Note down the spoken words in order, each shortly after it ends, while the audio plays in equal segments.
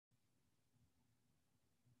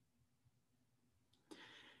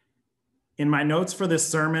In my notes for this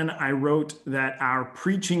sermon, I wrote that our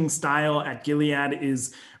preaching style at Gilead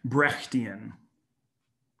is Brechtian.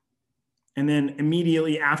 And then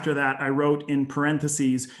immediately after that, I wrote in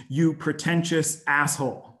parentheses, "You pretentious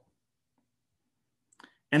asshole."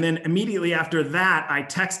 And then immediately after that, I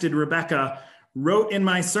texted Rebecca, "Wrote in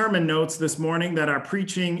my sermon notes this morning that our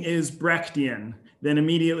preaching is Brechtian." Then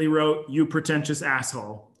immediately wrote, "You pretentious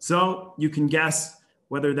asshole." So you can guess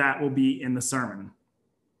whether that will be in the sermon.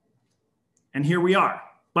 And here we are,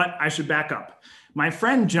 but I should back up. My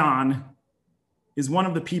friend John is one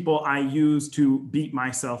of the people I use to beat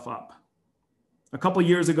myself up. A couple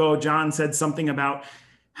years ago, John said something about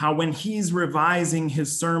how when he's revising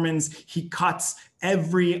his sermons, he cuts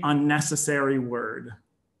every unnecessary word.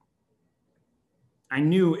 I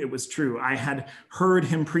knew it was true. I had heard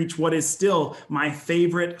him preach what is still my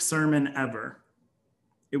favorite sermon ever.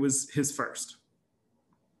 It was his first.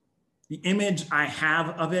 The image I have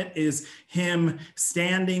of it is him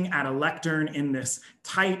standing at a lectern in this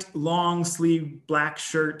tight, long sleeve black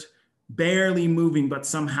shirt, barely moving, but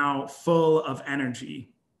somehow full of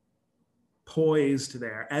energy, poised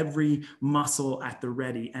there, every muscle at the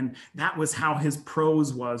ready. And that was how his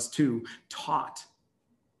prose was too, taut,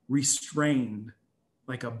 restrained,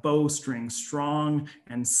 like a bowstring, strong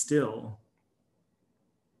and still.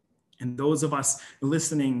 And those of us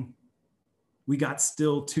listening, we got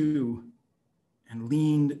still too and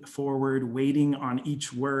leaned forward, waiting on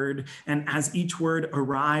each word. And as each word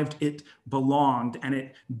arrived, it belonged and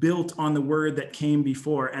it built on the word that came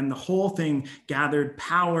before. And the whole thing gathered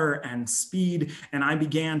power and speed. And I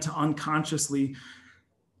began to unconsciously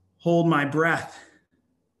hold my breath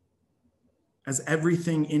as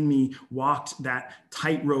everything in me walked that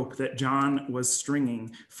tightrope that John was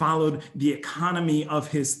stringing, followed the economy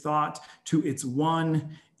of his thought to its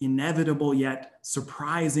one inevitable yet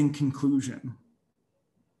surprising conclusion.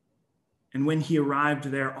 And when he arrived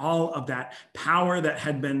there, all of that power that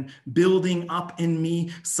had been building up in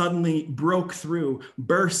me suddenly broke through,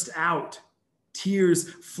 burst out, tears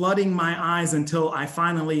flooding my eyes until I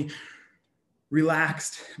finally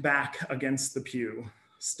relaxed back against the pew,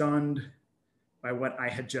 stunned by what I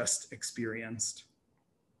had just experienced.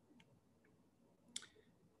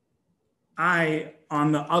 I,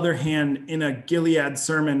 on the other hand, in a Gilead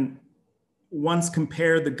sermon, once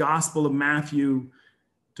compared the Gospel of Matthew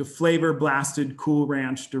to flavor-blasted Cool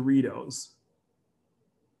Ranch Doritos.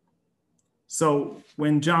 So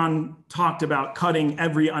when John talked about cutting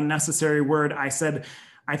every unnecessary word, I said,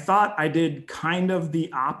 I thought I did kind of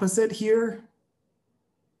the opposite here.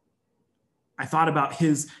 I thought about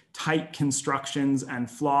his tight constructions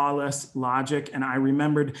and flawless logic, and I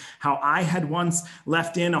remembered how I had once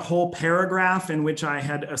left in a whole paragraph in which I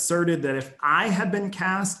had asserted that if I had been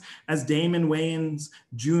cast as Damon Wayans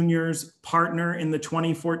Jr.'s partner in the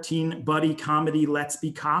 2014 buddy comedy Let's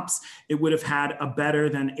Be Cops, it would have had a better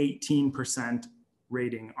than 18%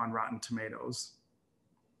 rating on Rotten Tomatoes,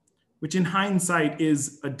 which in hindsight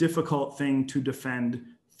is a difficult thing to defend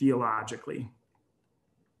theologically.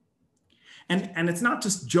 And it's not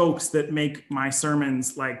just jokes that make my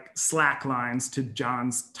sermons like slack lines to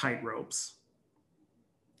John's tightropes.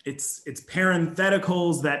 It's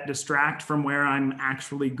parentheticals that distract from where I'm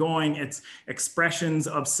actually going. It's expressions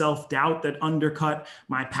of self-doubt that undercut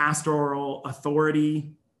my pastoral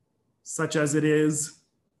authority, such as it is.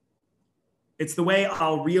 It's the way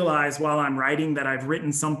I'll realize while I'm writing that I've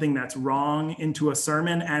written something that's wrong into a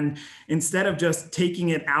sermon. And instead of just taking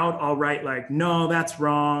it out, I'll write like, no, that's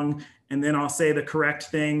wrong. And then I'll say the correct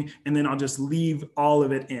thing, and then I'll just leave all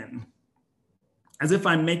of it in, as if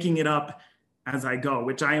I'm making it up as I go,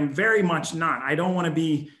 which I am very much not. I don't want to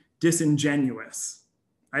be disingenuous.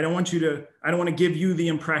 I don't want to give you the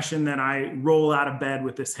impression that I roll out of bed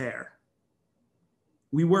with this hair.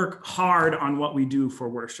 We work hard on what we do for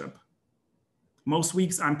worship. Most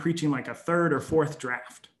weeks I'm preaching like a third or fourth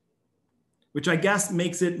draft, which I guess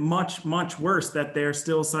makes it much, much worse that there's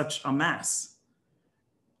still such a mess.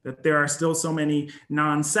 That there are still so many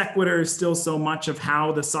non sequiturs, still so much of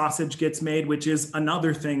how the sausage gets made, which is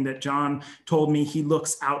another thing that John told me he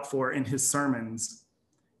looks out for in his sermons.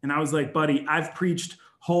 And I was like, buddy, I've preached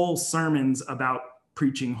whole sermons about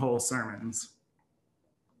preaching whole sermons.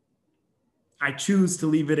 I choose to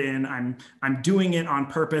leave it in. I'm doing it on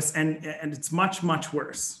purpose, and it's much, much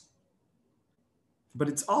worse. But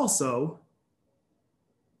it's also,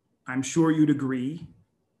 I'm sure you'd agree,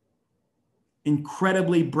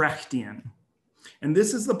 incredibly Brechtian. And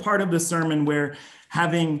this is the part of the sermon where,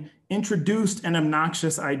 having introduced an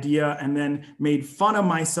obnoxious idea and then made fun of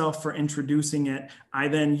myself for introducing it, I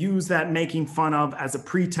then use that making fun of as a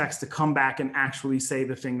pretext to come back and actually say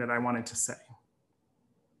the thing that I wanted to say.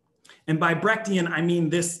 And by Brechtian, I mean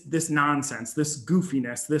this nonsense, this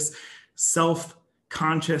goofiness, this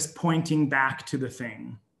self-conscious pointing back to the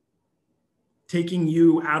thing, taking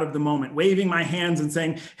you out of the moment, waving my hands and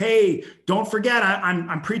saying, hey, don't forget,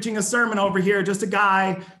 I'm preaching a sermon over here, just a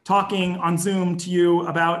guy talking on Zoom to you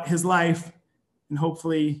about his life and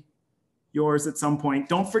hopefully yours at some point.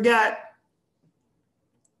 Don't forget.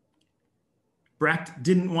 Brecht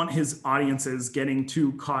didn't want his audiences getting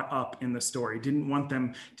too caught up in the story, didn't want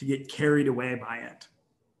them to get carried away by it,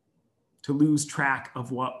 to lose track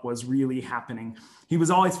of what was really happening. He was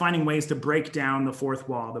always finding ways to break down the fourth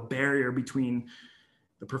wall, the barrier between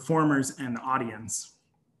the performers and the audience.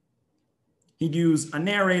 He'd use a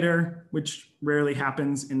narrator, which rarely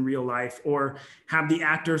happens in real life, or have the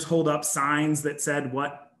actors hold up signs that said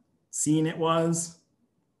what scene it was,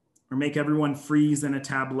 or make everyone freeze in a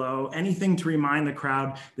tableau, anything to remind the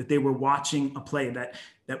crowd that they were watching a play,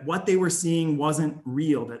 that what they were seeing wasn't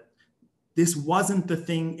real, that this wasn't the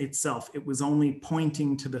thing itself. It was only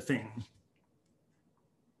pointing to the thing.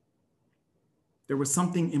 There was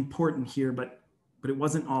something important here, but it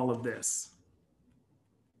wasn't all of this.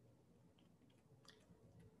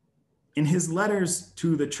 In his letters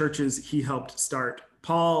to the churches he helped start,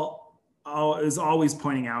 Paul is always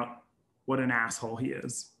pointing out what an asshole he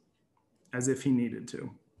is, as if he needed to.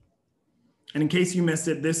 And in case you missed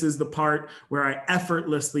it, this is the part where I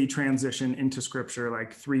effortlessly transition into scripture,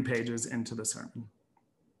 like 3 pages into the sermon.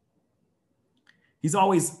 He's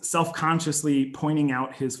always self-consciously pointing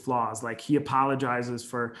out his flaws, like he apologizes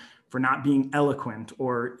for not being eloquent,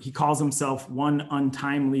 or he calls himself one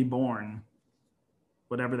untimely born,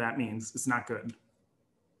 whatever that means. It's not good.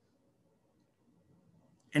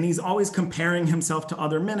 And he's always comparing himself to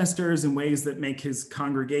other ministers in ways that make his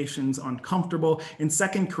congregations uncomfortable. In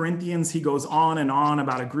 2 Corinthians, he goes on and on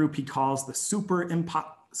about a group he calls the super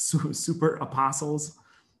apostles.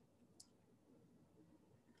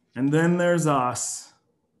 And then there's us,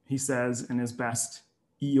 he says in his best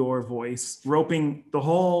Eeyore voice, roping the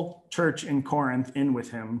whole church in Corinth in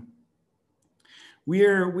with him.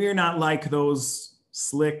 We're not like those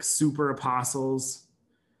slick super apostles.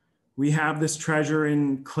 We have this treasure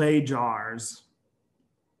in clay jars,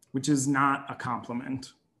 which is not a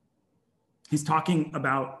compliment. He's talking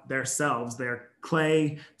about their selves, their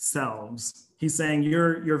clay selves. He's saying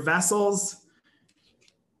your vessels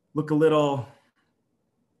look a little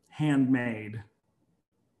handmade,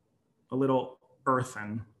 a little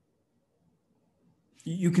earthen.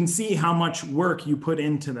 You can see how much work you put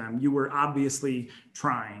into them. You were obviously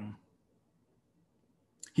trying.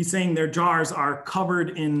 He's saying their jars are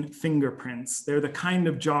covered in fingerprints. They're the kind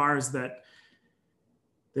of jars that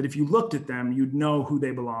if you looked at them, you'd know who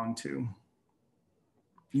they belong to.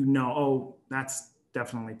 You'd know, oh, that's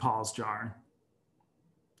definitely Paul's jar.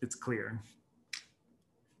 It's clear.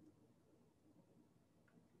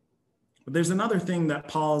 But there's another thing that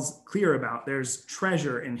Paul's clear about. There's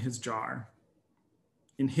treasure in his jar,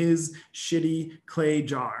 in his shitty clay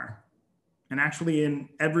jar, and actually in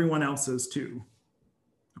everyone else's too.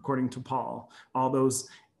 According to Paul, all those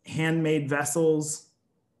handmade vessels,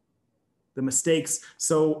 the mistakes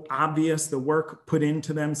so obvious, the work put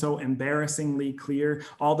into them so embarrassingly clear,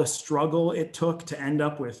 all the struggle it took to end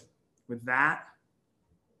up with that.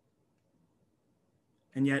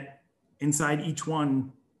 And yet inside each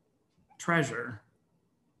one, treasure.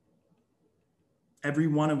 Every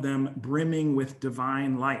one of them brimming with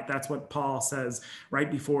divine light. That's what Paul says right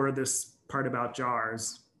before this part about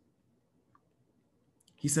jars.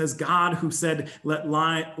 He says, God, who said, let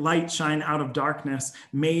light shine out of darkness,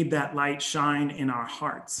 made that light shine in our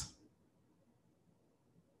hearts.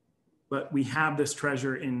 But we have this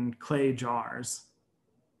treasure in clay jars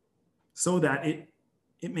so that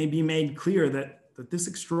it may be made clear that this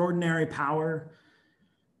extraordinary power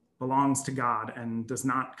belongs to God and does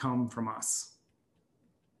not come from us.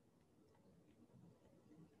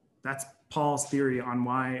 That's Paul's theory on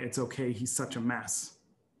why it's okay he's such a mess,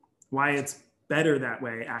 why it's better that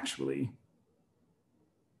way, actually.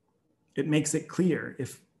 It makes it clear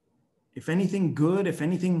if anything good, if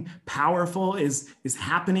anything powerful is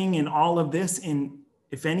happening in all of this,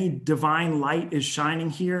 if any divine light is shining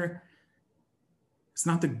here, it's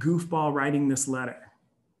not the goofball writing this letter.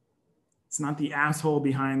 It's not the asshole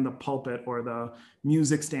behind the pulpit or the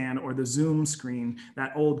music stand or the Zoom screen,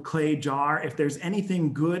 that old clay jar. If there's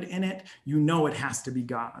anything good in it, you know it has to be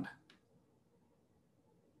God.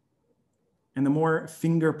 And the more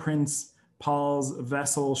fingerprints Paul's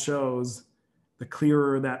vessel shows, the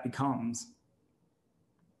clearer that becomes.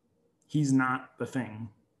 He's not the thing.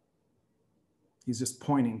 He's just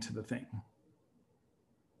pointing to the thing.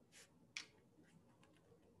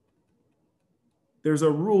 There's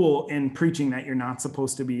a rule in preaching that you're not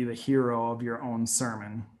supposed to be the hero of your own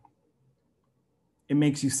sermon. It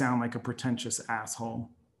makes you sound like a pretentious asshole.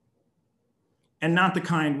 And not the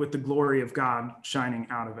kind with the glory of God shining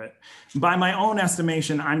out of it. By my own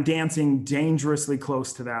estimation, I'm dancing dangerously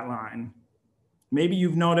close to that line. Maybe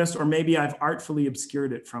you've noticed, or maybe I've artfully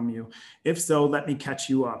obscured it from you. If so, let me catch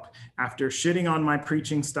you up. After shitting on my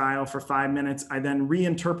preaching style for 5 minutes, I then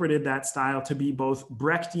reinterpreted that style to be both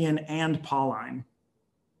Brechtian and Pauline.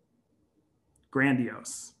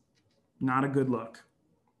 Grandiose. Not a good look.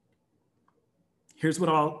 Here's what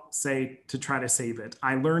I'll say to try to save it.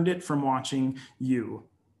 I learned it from watching you.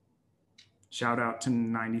 Shout out to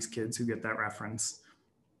 90s kids who get that reference.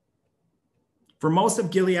 For most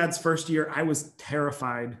of Gilead's first year, I was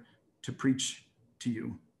terrified to preach to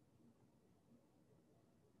you.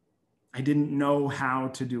 I didn't know how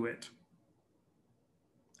to do it.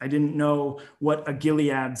 I didn't know what a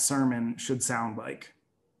Gilead sermon should sound like.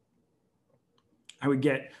 I would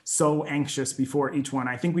get so anxious before each one.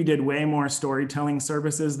 I think we did way more storytelling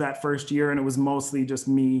services that first year, and it was mostly just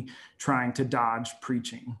me trying to dodge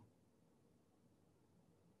preaching.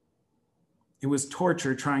 It was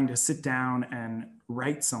torture trying to sit down and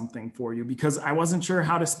write something for you because I wasn't sure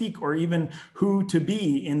how to speak or even who to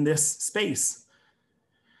be in this space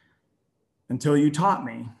until you taught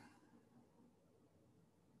me.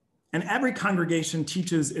 And every congregation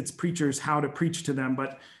teaches its preachers how to preach to them,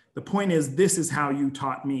 but the point is, this is how you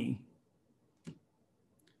taught me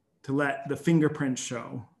to let the fingerprint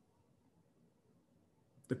show,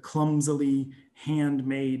 the clumsily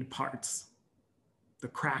handmade parts, the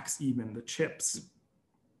cracks even, the chips.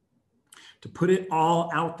 To put it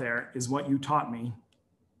all out there is what you taught me.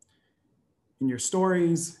 In your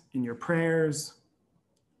stories, in your prayers,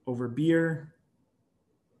 over beer,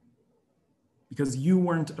 because you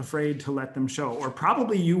weren't afraid to let them show, or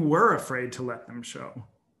probably you were afraid to let them show.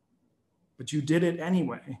 But you did it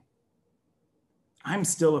anyway. I'm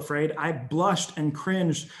still afraid. I blushed and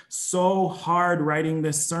cringed so hard writing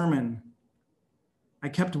this sermon. I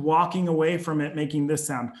kept walking away from it, making this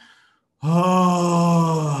sound,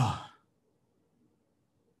 oh,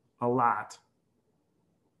 a lot.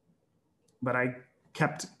 But I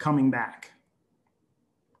kept coming back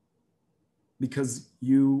because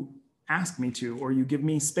you ask me to, or you give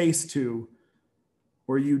me space to,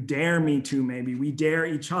 or you dare me to, maybe. We dare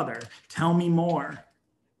each other. Tell me more.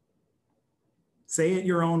 Say it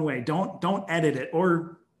your own way. Don't edit it,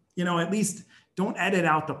 or, at least don't edit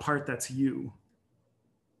out the part that's you.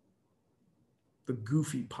 The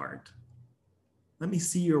goofy part. Let me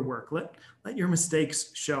see your work. Let your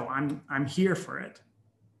mistakes show. I'm here for it.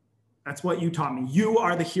 That's what you taught me. You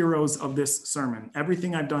are the heroes of this sermon.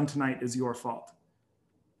 Everything I've done tonight is your fault.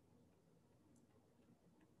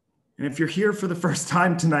 And if you're here for the first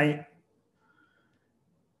time tonight,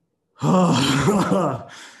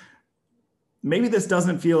 maybe this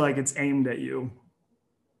doesn't feel like it's aimed at you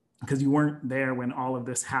because you weren't there when all of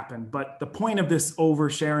this happened. But the point of this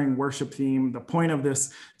oversharing worship theme, the point of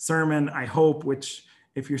this sermon, I hope, which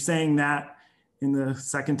if you're saying that in the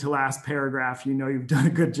second to last paragraph, you've done a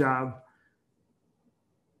good job.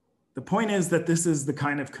 The point is that this is the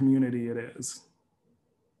kind of community it is,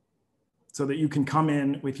 so that you can come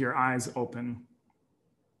in with your eyes open.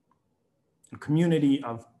 A community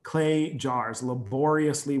of clay jars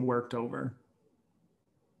laboriously worked over,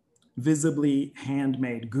 visibly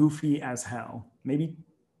handmade, goofy as hell, maybe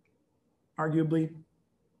arguably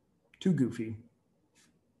too goofy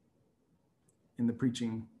in the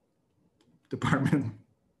preaching department.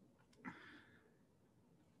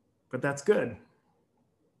 But that's good,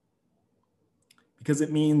 because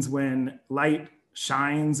it means when light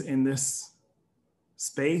shines in this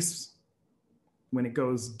space, when it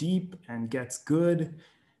goes deep and gets good,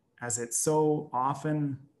 as it so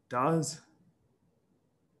often does,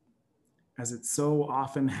 as it so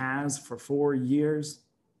often has for 4 years,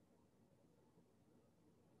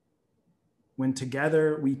 when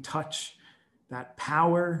together we touch that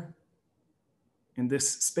power in this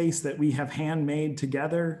space that we have handmade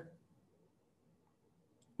together,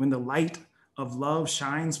 when the light of love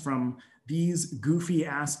shines from these goofy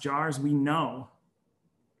ass jars, we know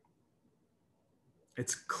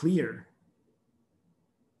it's clear.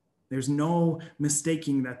 There's no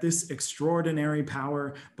mistaking that this extraordinary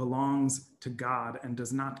power belongs to God and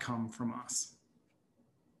does not come from us.